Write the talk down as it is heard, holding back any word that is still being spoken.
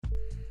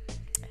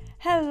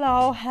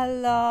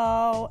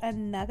Hello,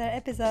 another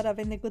episode of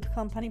In the Good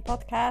Company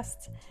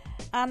podcast.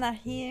 Anna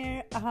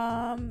here.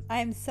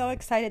 I'm so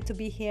excited to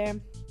be here.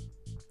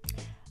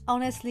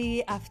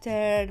 Honestly,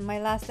 after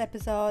my last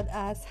episode,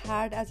 as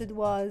hard as it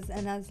was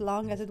and as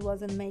long as it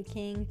was in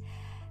making,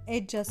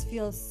 it just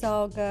feels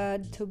so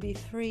good to be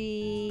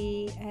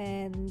free.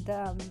 And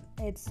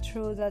it's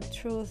true that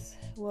truth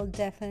will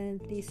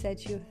definitely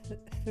set you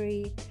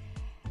free.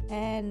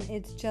 And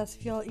it just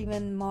feels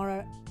even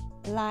more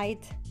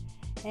light.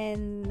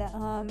 And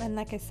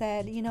like I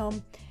said,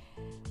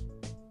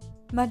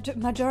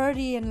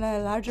 majority and a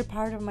larger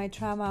part of my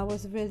trauma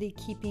was really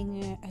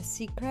keeping a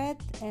secret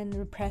and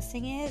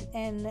repressing it,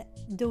 and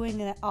doing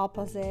the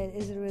opposite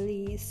is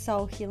really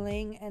so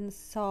healing and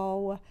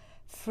so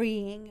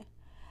freeing.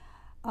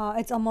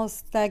 It's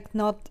almost like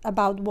not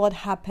about what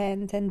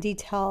happened and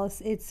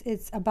details.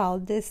 It's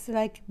about this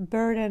like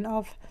burden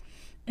of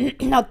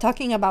not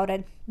talking about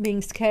it,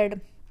 being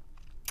scared.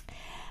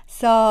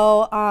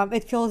 So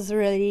it feels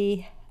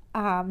really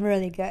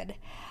good.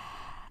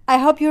 I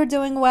hope you're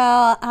doing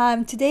well.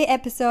 Today's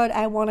episode,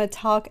 I want to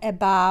talk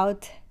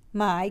about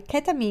my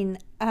ketamine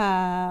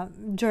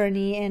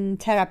journey and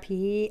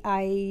therapy.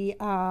 I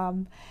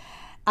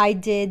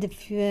did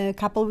a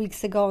couple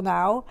weeks ago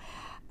now,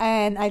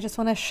 and I just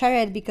want to share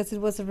it because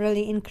it was a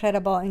really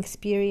incredible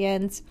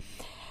experience.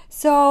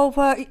 So,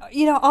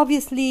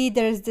 obviously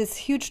there's this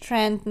huge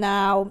trend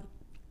now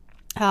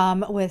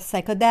with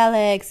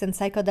psychedelics and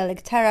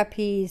psychedelic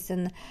therapies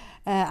and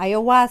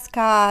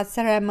ayahuasca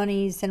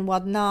ceremonies and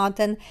whatnot.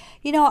 And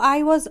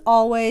I was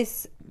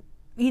always,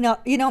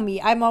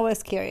 me, I'm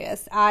always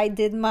curious. I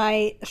did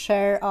my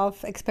share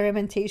of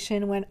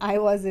experimentation when I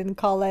was in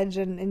college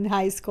and in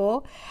high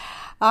school.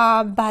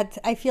 But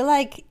I feel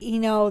like,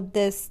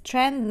 this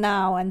trend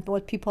now and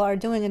what people are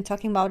doing and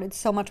talking about, it's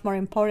so much more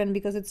important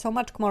because it's so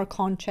much more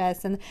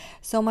conscious and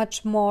so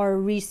much more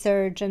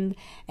research and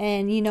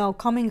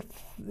coming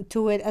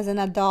to it as an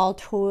adult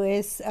who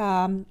is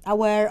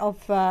aware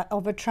of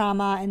a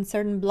trauma and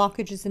certain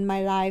blockages in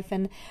my life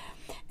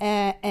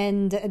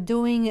and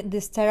doing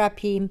this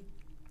therapy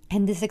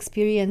and this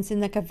experience in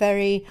like a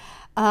very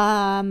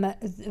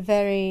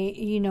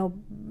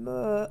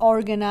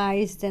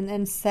organized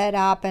and set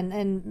up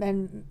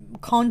and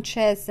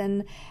conscious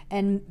and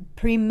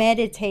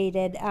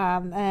premeditated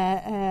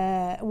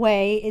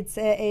way.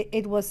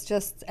 It was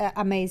just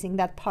amazing,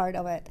 that part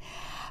of it.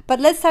 But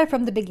let's start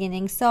from the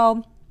beginning.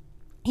 So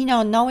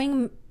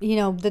knowing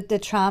the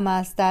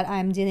traumas that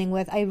I'm dealing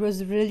with, I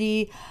was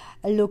really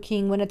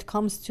looking when it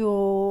comes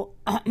to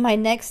my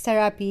next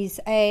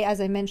therapies,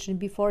 as I mentioned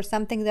before,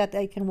 something that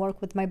I can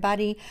work with my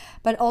body,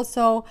 but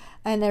also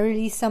and I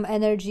release some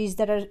energies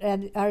that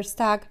are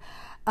stuck,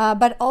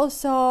 but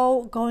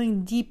also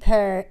going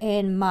deeper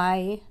in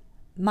my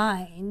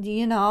mind.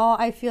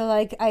 I feel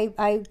like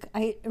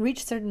I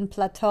reached certain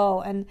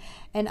plateau and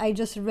I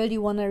just really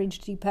want to reach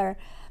deeper.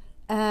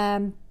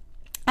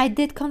 I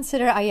did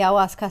consider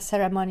ayahuasca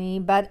ceremony,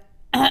 but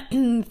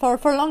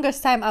for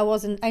longest time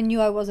I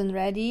knew I wasn't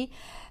ready.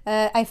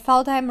 I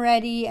felt I'm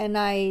ready, and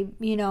I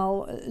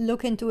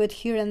look into it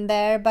here and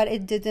there, but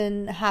it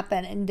didn't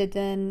happen and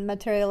didn't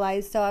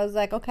materialize. So I was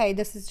like, okay,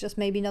 this is just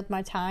maybe not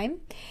my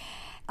time.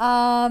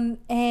 And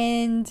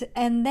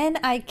then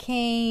I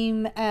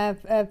came,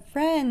 a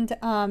friend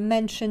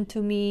mentioned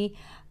to me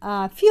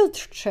Field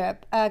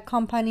Trip, a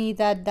company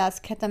that does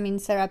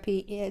ketamine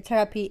therapy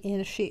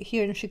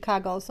here in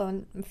Chicago, so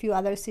in a few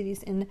other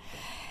cities in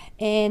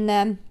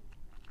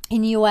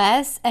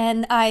US.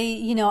 And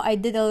I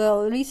did a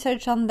little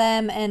research on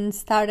them and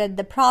started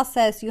the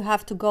process. You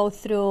have to go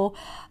through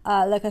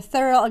like a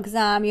thorough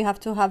exam. You have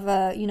to have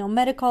a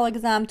medical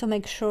exam to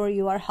make sure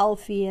you are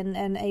healthy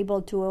and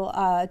able to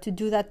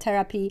do that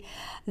therapy.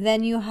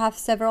 Then you have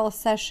several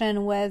sessions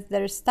with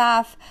their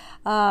staff,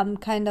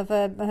 kind of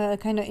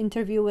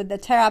interview with the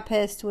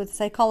therapist, with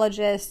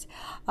psychologist,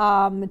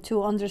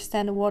 to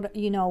understand what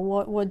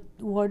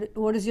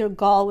is your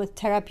goal with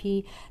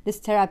this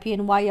therapy,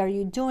 and why are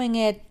you doing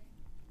it.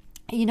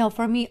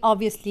 For me,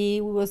 obviously,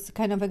 it was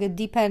kind of like a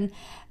deepen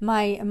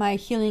my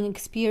healing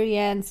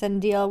experience and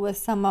deal with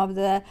some of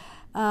the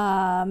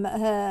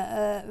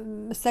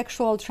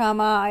sexual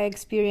trauma I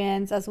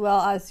experienced, as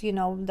well as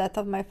death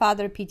of my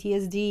father,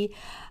 PTSD.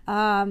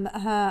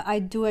 I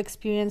do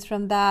experience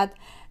from that.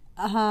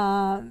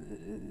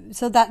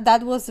 So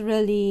that was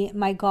really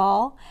my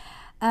goal.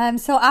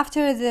 So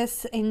after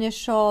this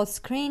initial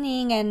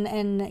screening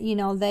and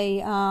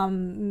they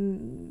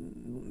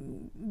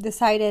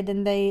decided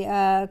and they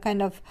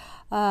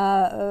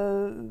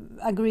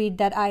agreed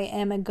that I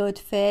am a good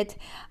fit,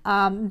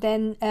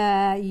 then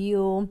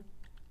you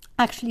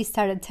actually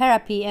started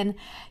therapy. And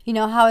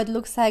how it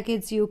looks like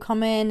is you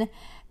come in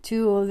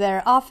to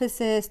their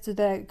offices, to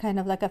the kind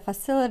of like a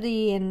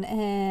facility,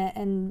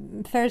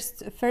 and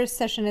first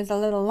session is a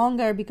little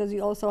longer because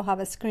you also have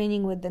a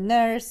screening with the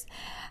nurse.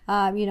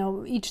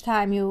 Each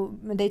time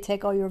they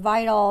take all your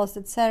vitals,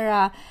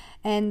 etc.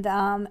 And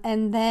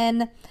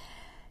then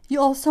You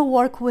also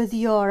work with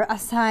your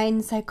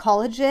assigned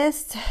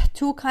psychologist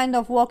to kind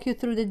of walk you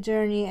through the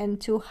journey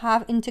and to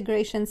have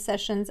integration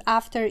sessions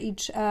after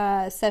each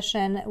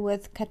session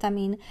with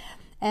ketamine.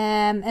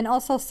 And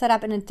also set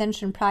up an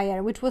intention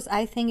prior, which was,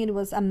 I think it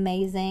was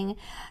amazing.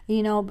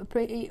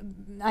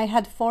 I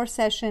had 4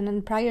 sessions,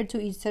 and prior to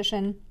each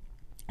session,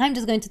 I'm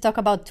just going to talk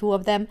about 2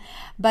 of them,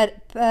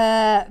 but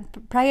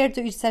prior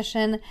to each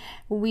session,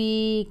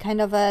 we kind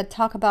of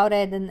talk about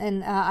it,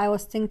 and I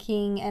was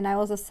thinking, and I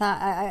was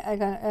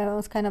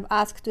kind of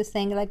asked to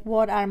think, like,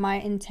 what are my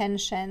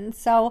intentions?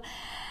 So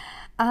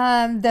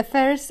the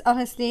first,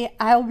 honestly,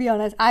 I'll be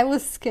honest, I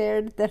was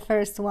scared the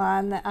first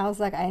one. I was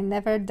like, I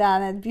never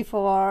done it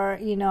before.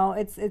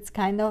 It's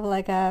kind of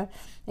like a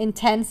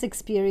intense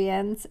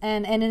experience,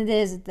 and it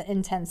is the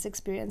intense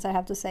experience, I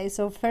have to say.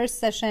 So first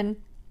session,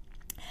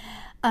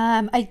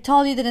 I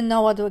totally didn't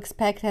know what to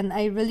expect, and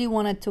I really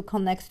wanted to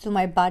connect to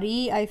my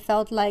body. I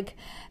felt like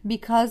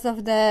because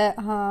of the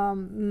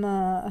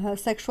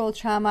sexual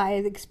trauma I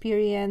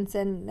experienced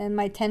and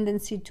my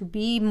tendency to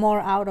be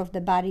more out of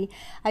the body,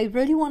 I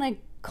really want to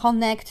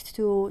connect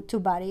to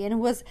body. And it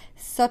was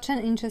such an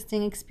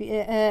interesting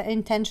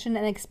intention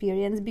and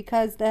experience,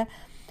 because the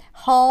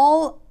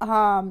whole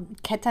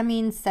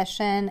ketamine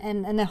session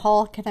and the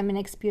whole ketamine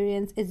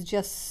experience is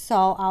just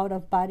so out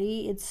of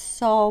body. It's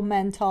so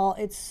mental.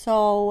 It's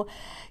so,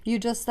 you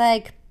just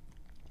like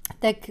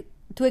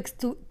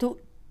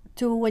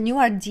to when you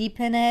are deep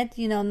in it,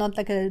 not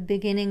like at the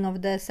beginning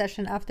of the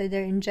session after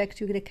they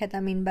inject you the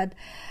ketamine, but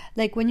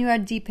like when you are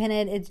deep in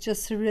it, it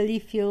just really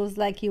feels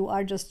like you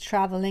are just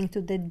traveling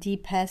to the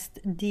deepest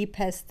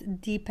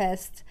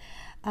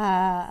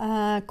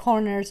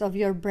corners of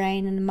your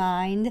brain and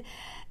mind.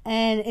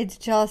 And it's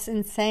just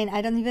insane.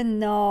 I don't even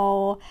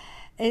know.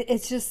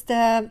 It's just,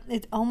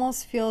 it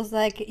almost feels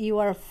like you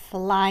are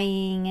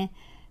flying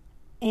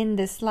in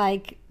this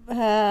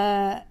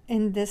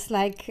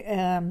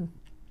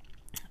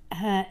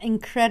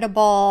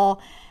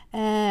incredible,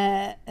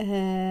 oh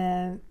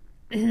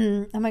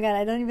my God,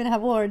 I don't even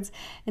have words,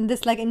 in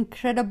this like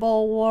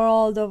incredible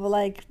world of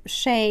like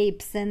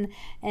shapes and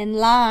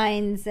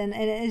lines, and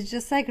it's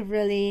just like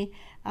really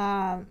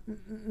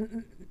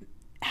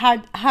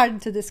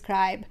hard to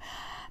describe.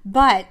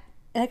 But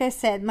like I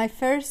said, my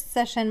first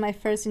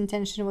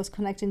intention was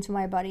connecting to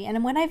my body.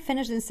 And when I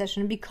finished this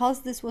session,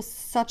 because this was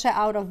such a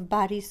out of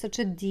body, such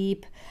a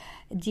deep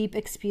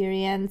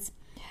experience,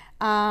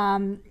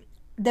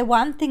 the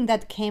one thing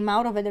that came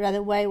out of it right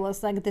away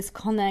was like this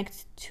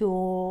connect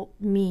to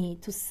me,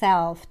 to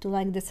self, to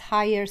like this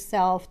higher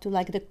self, to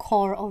like the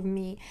core of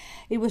me.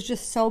 It was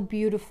just so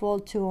beautiful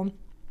to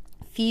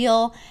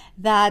feel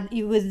that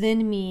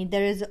within me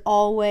there is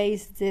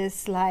always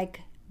this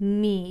like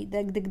me,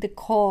 the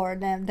core,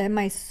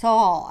 my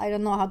soul. I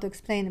don't know how to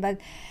explain it, but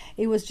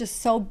it was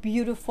just so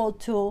beautiful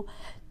to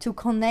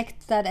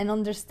connect that and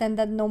understand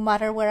that no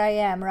matter where I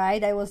am,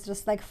 right? I was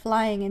just like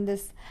flying in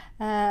this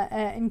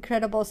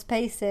incredible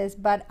spaces,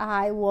 but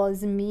I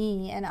was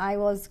me, and I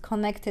was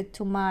connected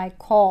to my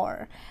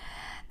core,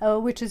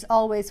 which is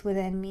always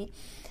within me.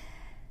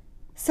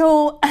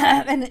 So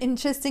an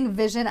interesting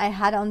vision I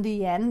had on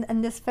the end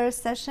in this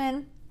first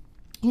session.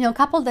 A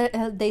couple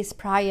days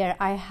prior,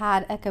 I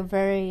had like a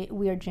very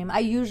weird dream. I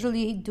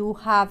usually do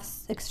have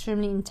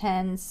extremely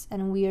intense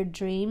and weird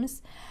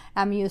dreams.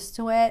 I'm used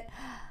to it.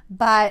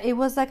 But it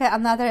was like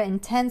another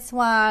intense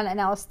one, and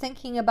I was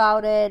thinking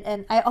about it,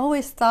 and I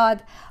always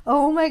thought,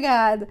 oh my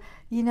God,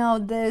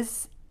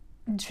 this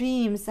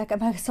dreams, like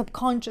my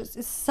subconscious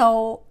is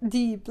so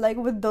deep, like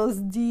with those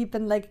deep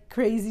and like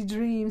crazy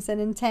dreams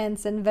and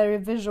intense and very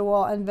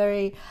visual and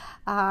very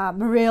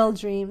real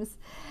dreams.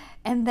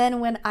 And then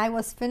when I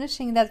was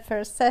finishing that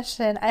first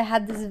session, I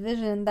had this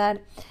vision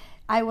that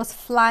I was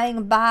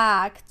flying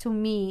back to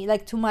me,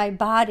 like to my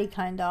body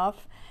kind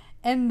of,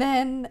 and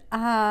then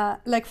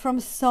like from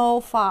so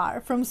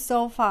far,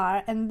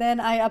 and then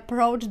I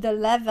approached the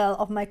level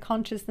of my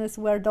consciousness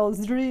where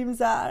those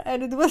dreams are,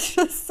 and it was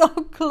just so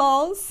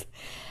close,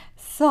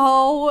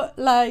 so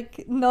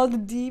like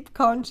not deep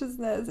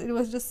consciousness. It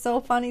was just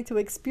so funny to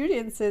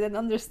experience it and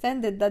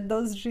understand it, that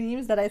those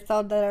dreams that I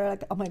thought that are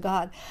like, oh my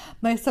God,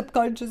 my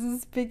subconscious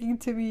is speaking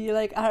to me,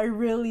 like are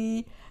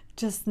really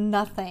just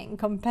nothing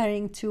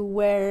comparing to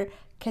where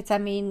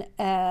ketamine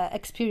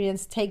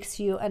experience takes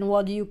you and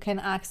what you can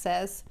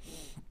access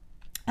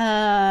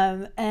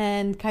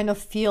and kind of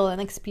feel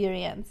and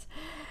experience.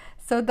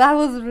 So that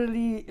was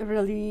really,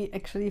 really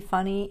actually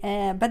funny.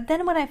 But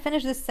then when I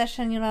finished this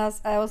session,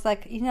 I was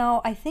like,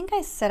 I think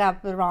I set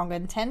up the wrong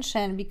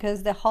intention,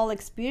 because the whole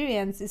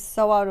experience is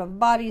so out of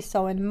body,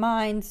 so in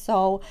mind,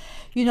 so,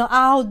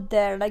 out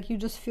there, like you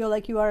just feel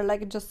like you are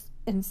like just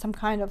in some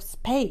kind of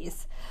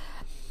space.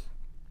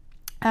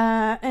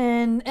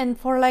 And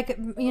for like,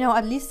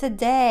 at least a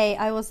day,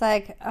 I was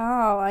like,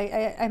 oh,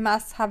 I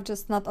must have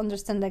just not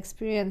understand the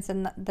experience,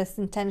 and this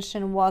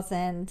intention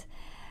wasn't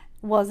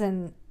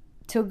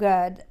too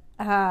good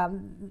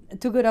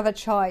of a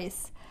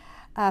choice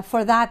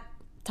for that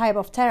type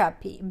of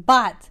therapy.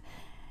 But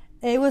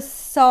It was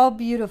so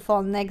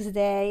beautiful. Next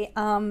day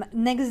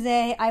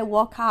I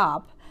woke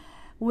up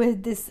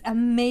with this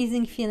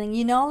amazing feeling.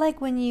 You know,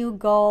 like when you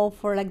go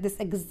for like this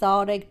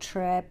exotic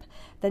trip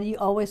that you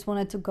always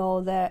wanted to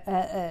go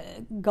there,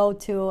 go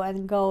to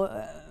and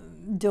go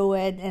do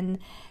it, and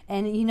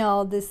you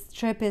know, this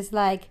trip is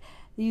like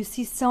you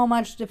see so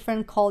much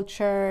different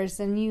cultures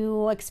and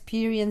you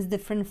experience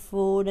different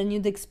food and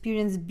you'd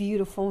experience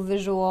beautiful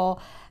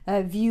visual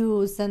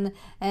views and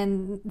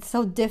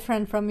so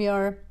different from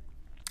your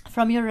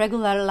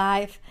regular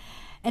life,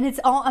 and it's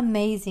all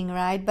amazing,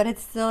 right? But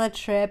it's still a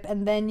trip,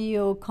 and then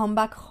you come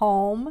back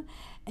home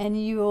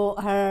and you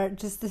are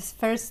just this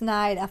first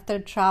night after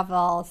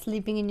travel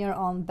sleeping in your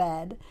own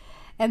bed,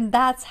 and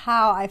that's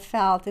how I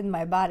felt in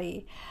my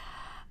body.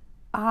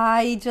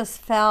 I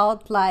just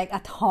felt like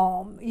at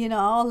home, you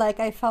know, like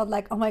I felt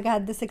like, oh my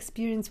God, this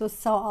experience was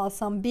so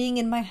awesome. Being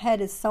in my head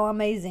is so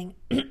amazing.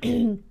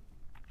 And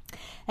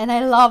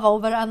I love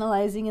over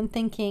analyzing and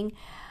thinking,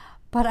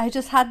 but I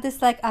just had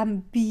this like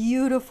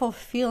beautiful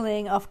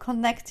feeling of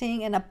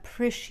connecting and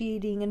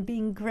appreciating and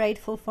being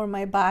grateful for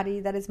my body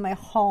that is my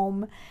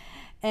home,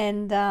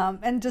 and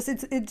just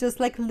it just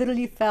like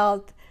literally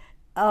felt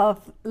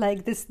of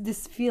like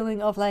this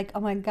feeling of like, oh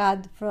my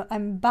God,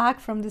 I'm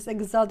back from this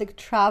exotic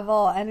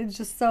travel, and it's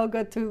just so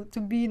good to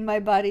be in my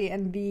body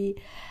and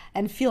be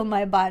and feel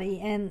my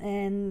body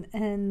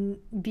and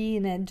be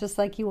in it, just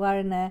like you are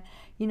in a,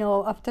 you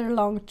know, after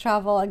long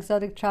travel,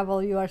 exotic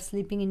travel, you are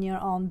sleeping in your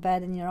own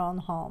bed in your own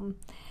home.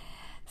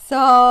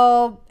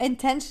 So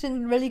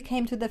intention really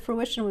came to the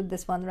fruition with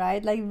this one,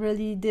 right? Like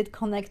really did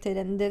connect it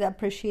and did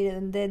appreciate it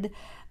and did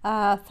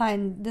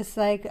find this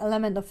like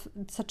element of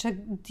such a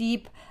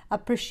deep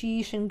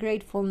appreciation,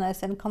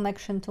 gratefulness, and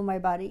connection to my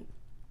body.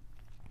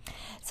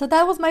 So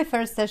that was my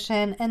first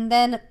session, and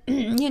then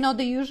you know,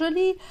 they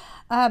usually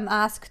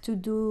ask to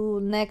do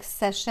next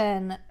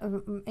session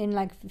in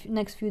like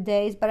next few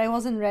days, but I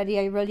wasn't ready.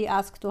 I really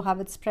asked to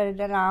have it spread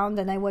around,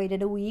 and I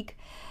waited a week.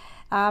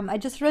 I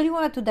just really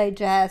wanted to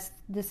digest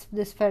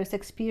this first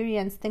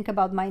experience, think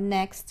about my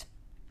next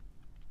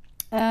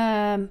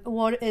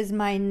what is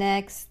my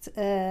next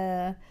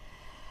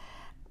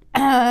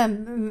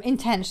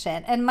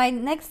intention. And my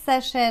next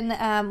session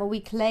a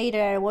week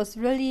later was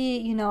really,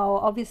 you know,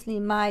 obviously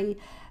my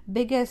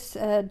biggest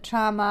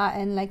trauma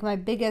and like my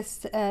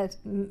biggest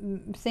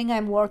thing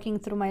I'm working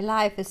through my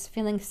life is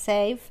feeling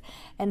safe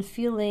and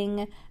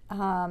feeling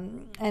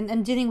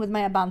and dealing with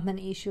my abandonment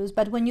issues.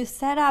 But when you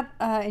set up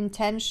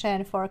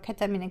intention for a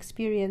ketamine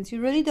experience,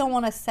 you really don't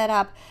want to set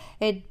up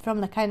it from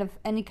the kind of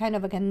any kind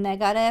of like a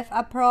negative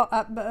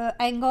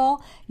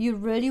angle. You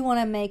really want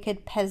to make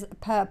it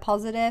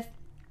positive,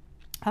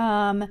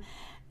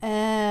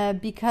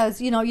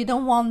 because you know, you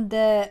don't want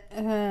the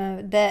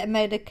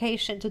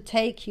medication to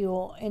take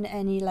you in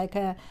any like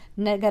a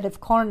negative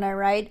corner,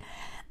 right?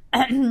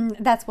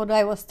 That's what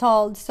I was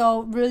told.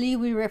 So really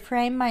we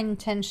reframe my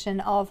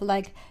intention of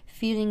like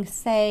feeling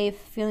safe,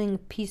 feeling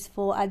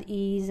peaceful, at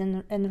ease,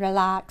 and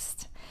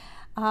relaxed.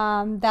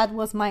 That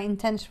was my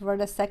intention for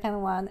the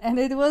second one, and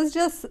it was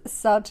just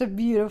such a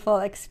beautiful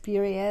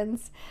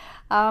experience.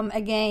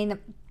 Again,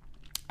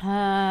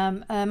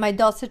 my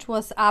dosage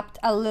was upped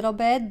a little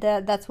bit.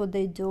 That's what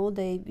they do.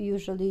 They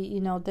usually,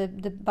 you know, the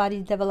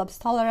body develops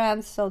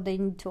tolerance, so they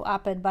need to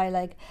up it by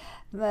like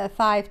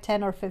 5,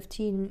 10, or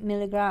 15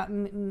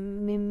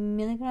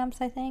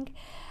 milligrams, I think,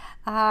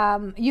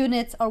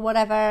 units or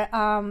whatever.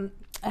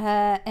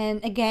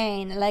 And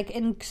again, like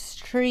an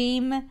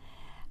extreme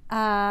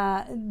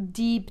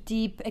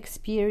deep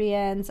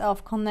experience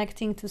of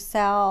connecting to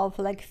self,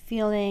 like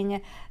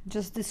feeling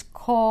just this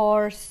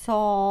core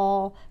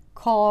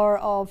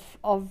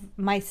of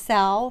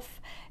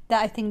myself.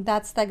 That I think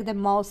that's like the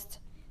most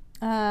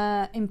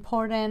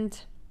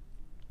important,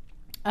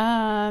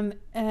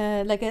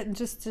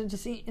 just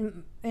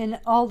in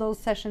all those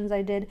sessions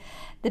I did,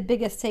 the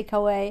biggest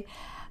takeaway.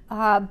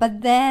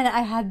 But then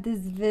I had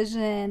this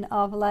vision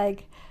of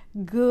like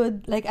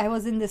good, like I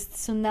was in this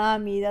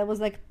tsunami that was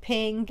like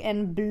pink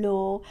and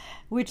blue,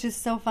 which is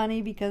so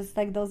funny because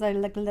like those are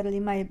like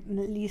literally my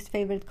least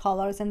favorite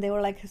colors, and they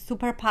were like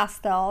super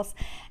pastels,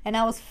 and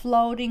I was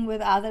floating with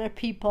other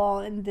people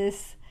in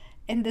this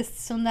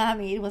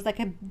tsunami. It was like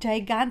a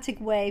gigantic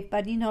wave,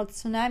 but you know,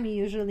 tsunami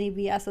usually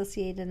we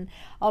associate, and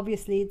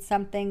obviously it's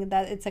something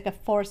that it's like a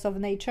force of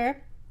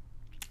nature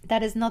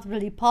that is not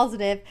really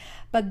positive,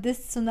 but this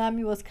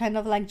tsunami was kind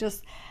of like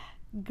just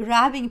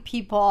grabbing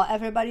people.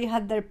 Everybody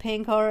had their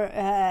pink or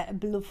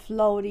blue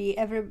floaty,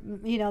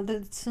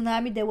 the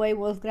tsunami, the wave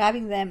was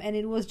grabbing them, and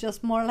it was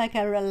just more like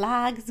a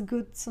relaxed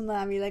good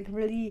tsunami. Like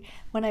really,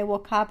 when I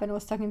woke up and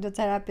was talking to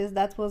therapist,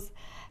 that was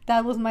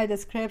my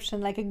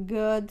description, like a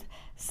good,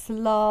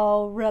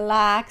 slow,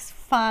 relaxed,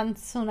 fun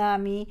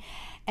tsunami.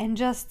 And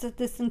just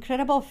this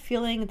incredible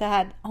feeling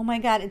that, oh my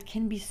God, it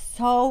can be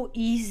so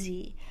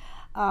easy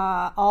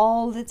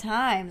all the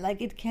time.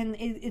 Like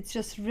it's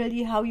just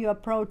really how you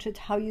approach it,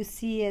 how you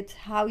see it,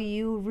 how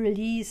you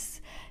release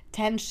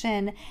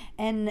tension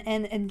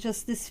and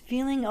just this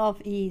feeling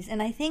of ease.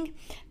 And I think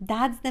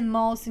that's the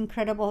most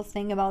incredible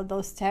thing about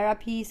those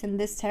therapies, and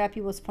this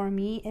therapy was for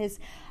me, is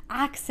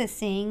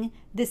accessing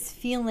these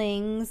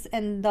feelings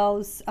and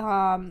those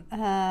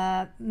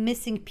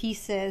missing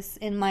pieces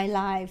in my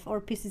life,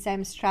 or pieces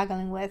I'm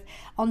struggling with,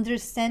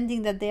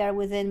 understanding that they are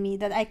within me,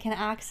 that I can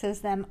access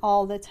them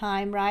all the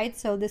time, right?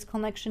 So this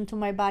connection to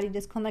my body,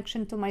 this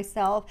connection to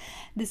myself,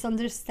 this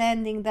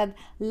understanding that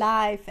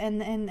life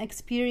and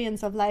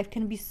experience of life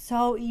can be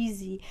so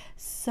easy,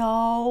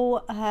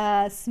 so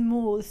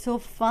smooth, so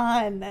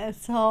fun,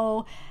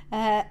 so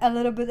a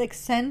little bit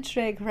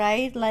eccentric,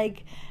 right?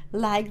 Like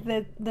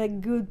the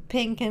good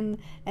pink and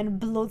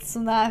blue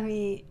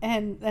tsunami,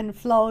 and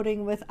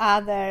floating with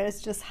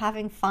others, just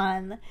having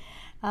fun.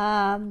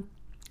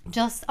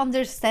 Just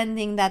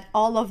understanding that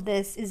all of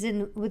this is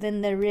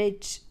within the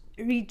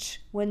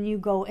reach when you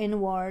go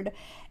inward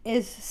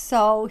is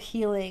so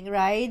healing,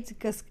 right?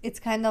 Because it's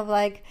kind of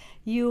like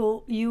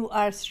you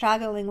are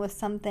struggling with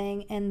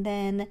something, and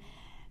then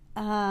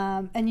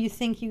and you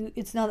think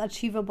it's not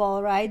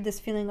achievable, right?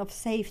 This feeling of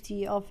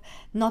safety, of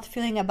not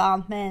feeling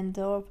abandonment,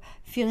 of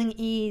feeling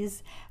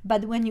ease.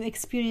 But when you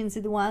experience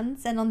it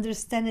once and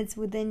understand it's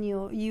within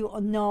you, you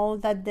know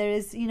that there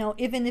is,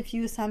 even if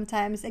you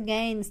sometimes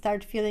again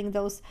start feeling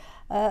those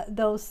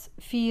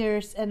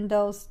fears and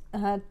those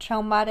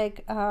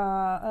traumatic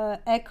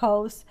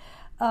echoes,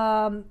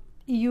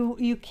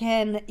 you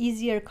can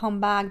easier come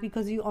back,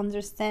 because you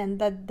understand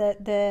that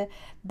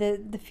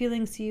the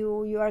feelings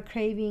you are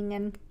craving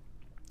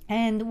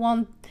and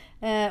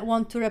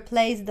want to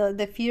replace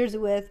the fears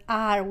with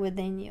are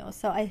within you.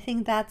 So I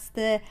think that's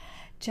the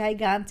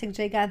gigantic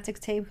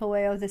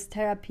takeaway of this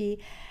therapy,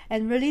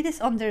 and really this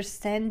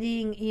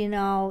understanding,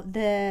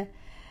 the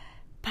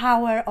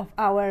power of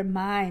our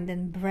mind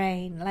and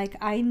brain. Like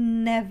I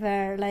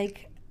never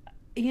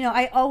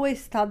I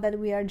always thought that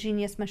we are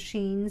genius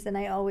machines, and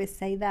I always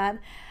say that,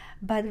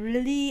 but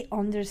really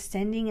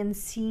understanding and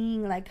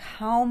seeing like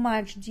how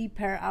much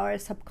deeper our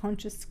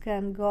subconscious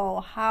can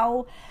go,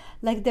 how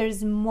like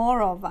there's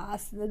more of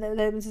us,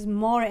 there's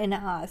more in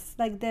us,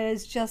 like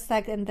there's just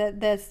like, and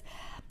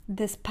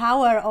this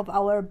power of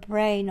our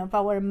brain, of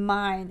our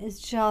mind, is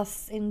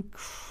just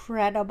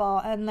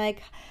incredible. And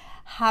like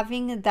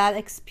having that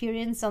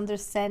experience,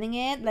 understanding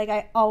it, like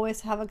I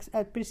always have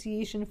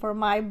appreciation for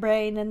my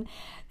brain and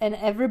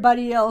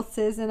everybody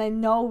else's, and I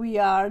know we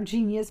are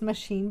genius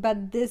machine,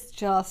 but this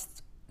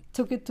just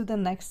took it to the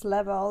next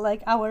level.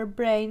 Like our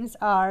brains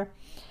are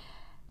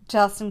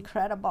just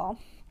incredible.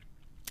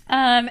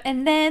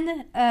 And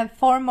then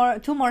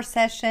two more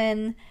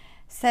sessions.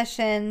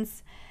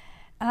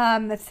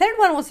 The third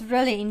one was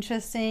really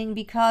interesting,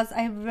 because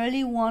I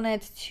really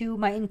wanted to,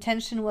 my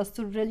intention was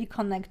to really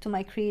connect to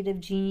my creative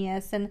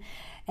genius. And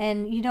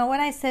when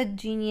I said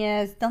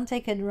genius, don't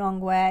take it the wrong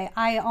way.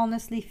 I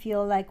honestly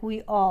feel like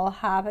we all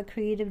have a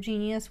creative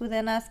genius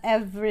within us,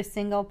 every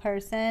single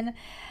person.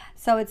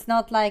 So it's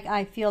not like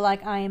I feel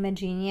like I am a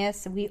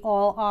genius. We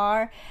all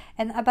are.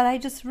 But I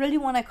just really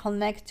want to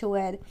connect to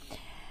it.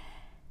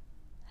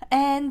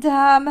 And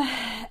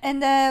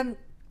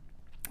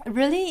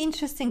really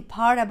interesting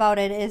part about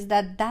it is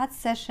that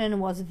session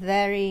was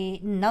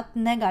very, not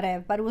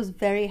negative, but it was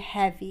very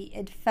heavy.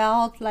 It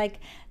felt like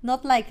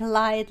not like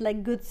light,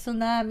 like good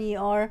tsunami,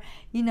 or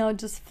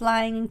just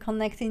flying and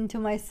connecting to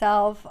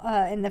myself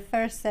in the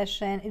first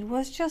session. It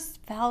was just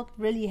felt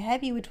really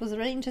heavy, which was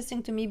really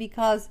interesting to me,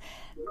 because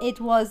it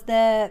was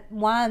the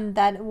one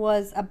that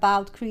was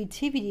about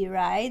creativity,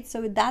 right?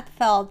 So that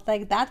felt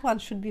like that one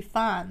should be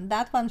fun,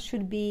 that one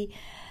should be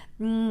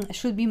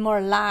more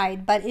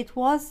light, but it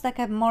was like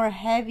a more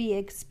heavy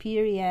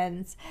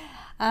experience.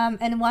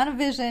 And one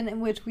vision in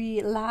which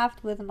we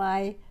laughed with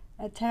my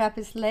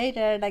therapist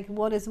later, like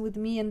what is with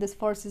me and these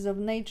forces of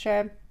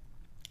nature.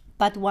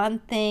 But one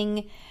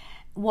thing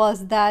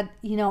was that,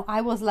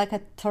 I was like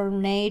a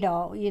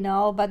tornado,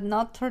 but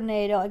not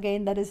tornado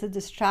again that is a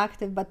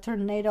destructive, but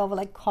tornado of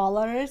like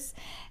colors.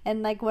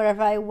 And like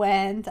wherever I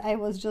went, I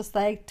was just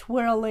like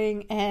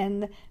twirling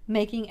and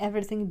making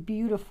everything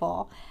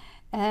beautiful.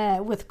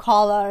 With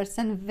colors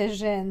and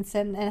visions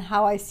and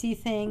how I see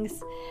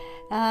things.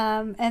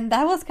 And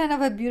that was kind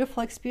of a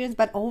beautiful experience,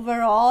 but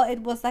overall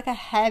it was like a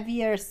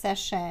heavier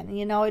session.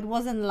 It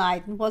wasn't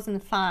light, it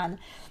wasn't fun.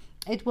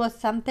 It was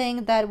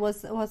something that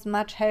was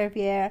much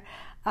heavier.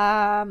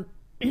 So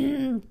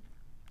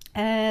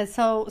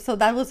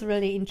that was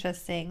really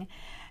interesting.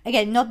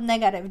 Again, not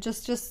negative,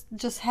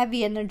 just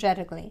heavy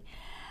energetically.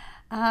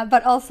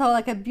 But also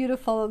like a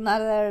beautiful,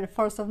 another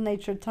force of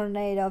nature,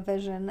 tornado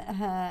vision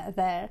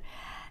there.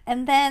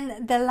 And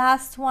then the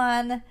last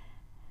one,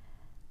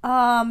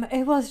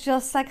 it was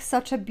just like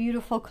such a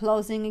beautiful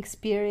closing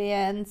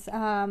experience.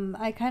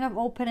 I kind of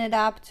opened it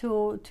up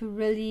to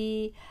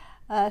really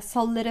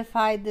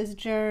solidify this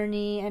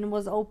journey, and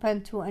was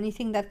open to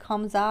anything that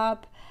comes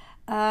up.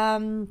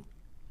 And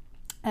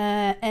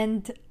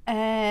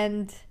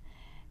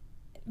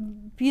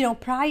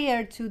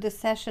prior to the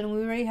session,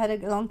 we already had a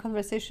long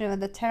conversation with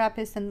the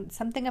therapist, and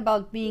something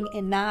about being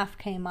enough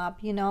came up,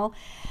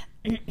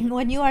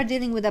 when you are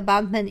dealing with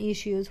abandonment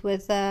issues,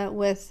 with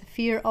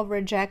fear of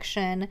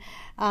rejection,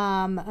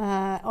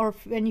 or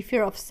any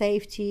fear of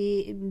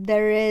safety,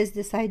 there is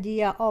this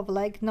idea of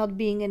like not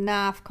being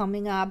enough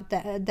coming up,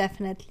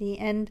 definitely.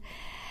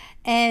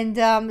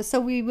 And so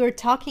we were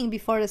talking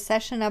before the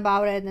session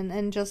about it,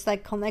 and just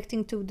like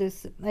connecting to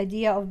this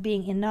idea of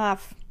being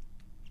enough.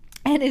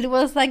 And it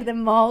was like the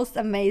most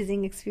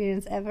amazing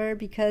experience ever,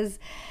 because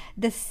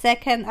the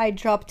second I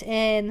dropped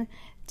in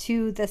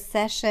to the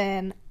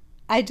session,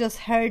 I just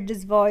heard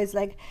this voice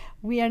like,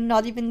 we are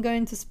not even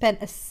going to spend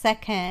a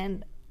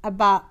second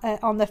about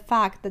on the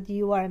fact that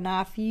you are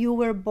enough, you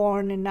were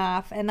born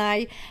enough. And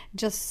I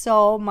just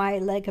saw my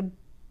like a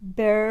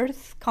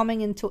birth coming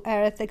into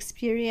earth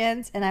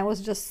experience, and I was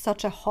just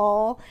such a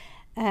whole,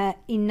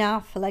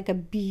 enough, like a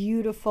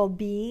beautiful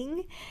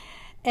being.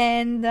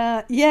 And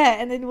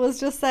and it was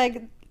just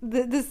like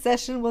this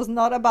session was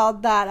not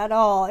about that at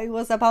all. It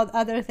was about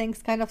other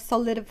things, kind of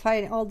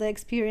solidifying all the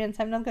experience.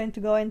 I'm not going to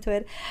go into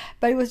it,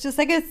 but it was just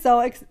like it's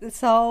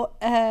so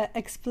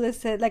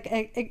explicit, like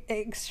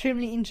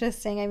extremely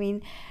interesting. I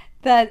mean,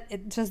 that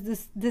it just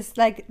this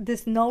like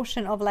this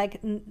notion of like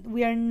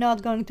we are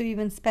not going to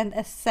even spend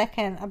a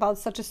second about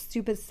such a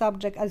stupid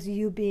subject as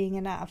you being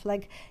enough.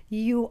 Like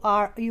you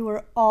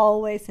were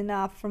always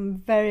enough from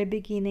very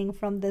beginning,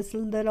 from this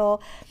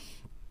little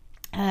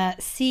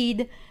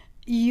seed.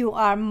 You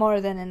are more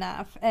than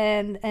enough.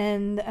 And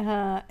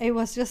it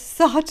was just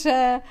such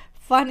a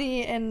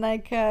funny and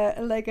like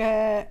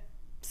a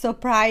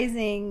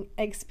surprising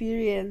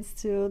experience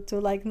to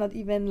like not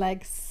even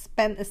like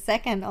spend a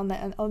second on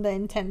the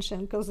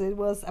intention, because it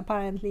was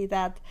apparently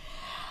that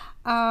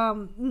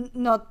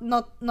not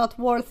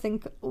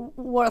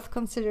worth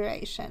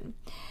consideration.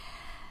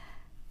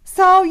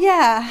 So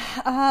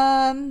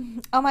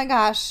oh my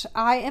gosh,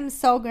 I am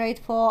so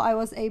grateful I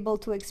was able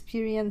to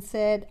experience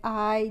it.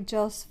 I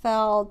just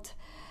felt,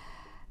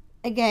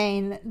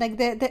 again, like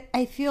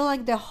I feel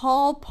like the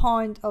whole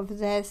point of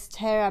this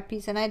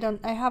therapies, and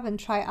I haven't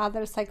tried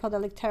other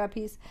psychedelic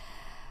therapies,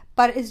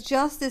 but it's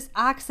just this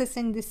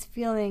accessing these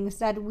feelings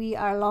that we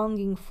are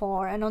longing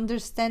for, and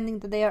understanding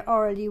that they are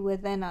already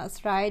within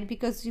us, right?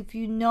 Because if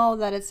you know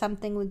that it's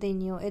something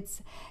within you,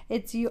 it's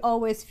you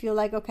always feel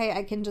like, okay,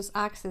 I can just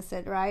access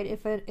it, right?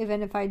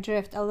 Even if I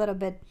drift a little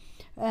bit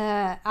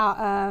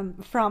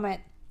from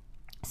it.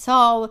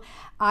 So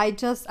I'm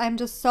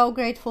just so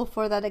grateful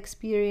for that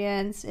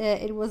experience.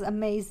 It was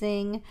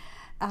amazing.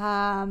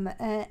 And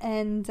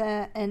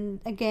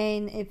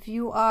again, if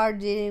you are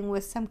dealing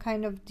with some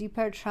kind of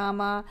deeper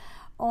trauma,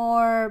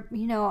 or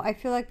I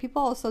feel like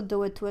people also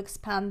do it to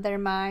expand their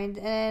mind,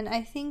 and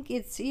I think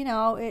it's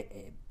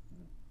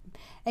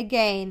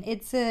again,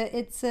 it's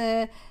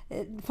a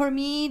for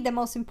me, the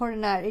most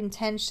important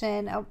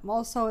intention.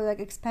 Also, like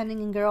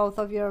expanding and growth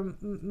of your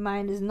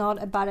mind is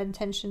not a bad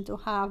intention to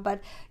have, but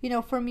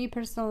for me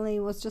personally,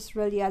 it was just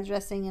really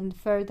addressing and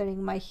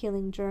furthering my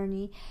healing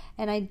journey,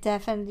 and I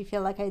definitely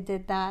feel like I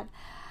did that.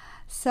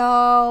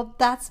 So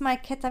that's my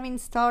ketamine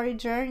story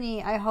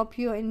journey. I hope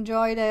you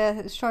enjoyed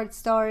a short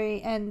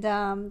story, and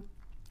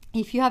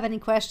if you have any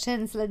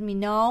questions, let me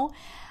know.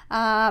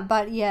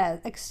 But yeah,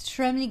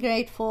 extremely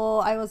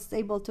grateful I was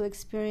able to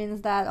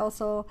experience that.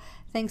 Also,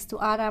 thanks to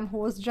Adam, who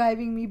was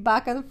driving me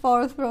back and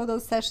forth through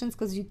those sessions,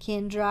 because you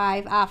can't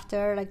drive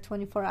after, like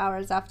 24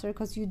 hours after,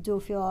 because you do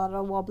feel a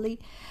little wobbly.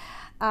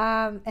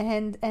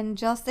 And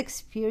just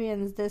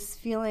experience these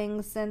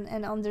feelings,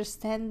 and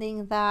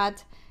understanding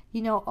that,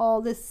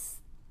 all this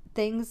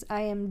things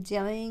I am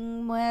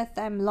dealing with,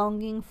 I'm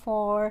longing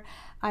for,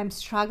 I'm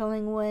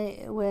struggling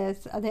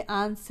with the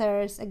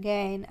answers,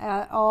 again,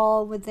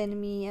 all within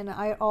me, and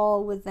are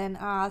all within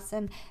us,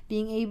 and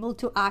being able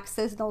to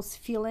access those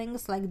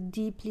feelings, like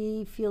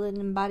deeply feel it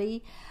in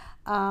body.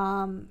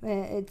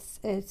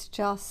 It's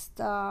just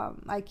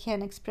I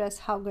can't express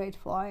how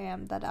grateful I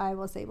am that I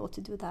was able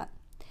to do that.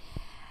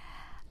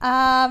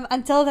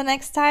 Until the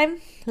next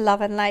time,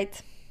 love and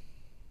light.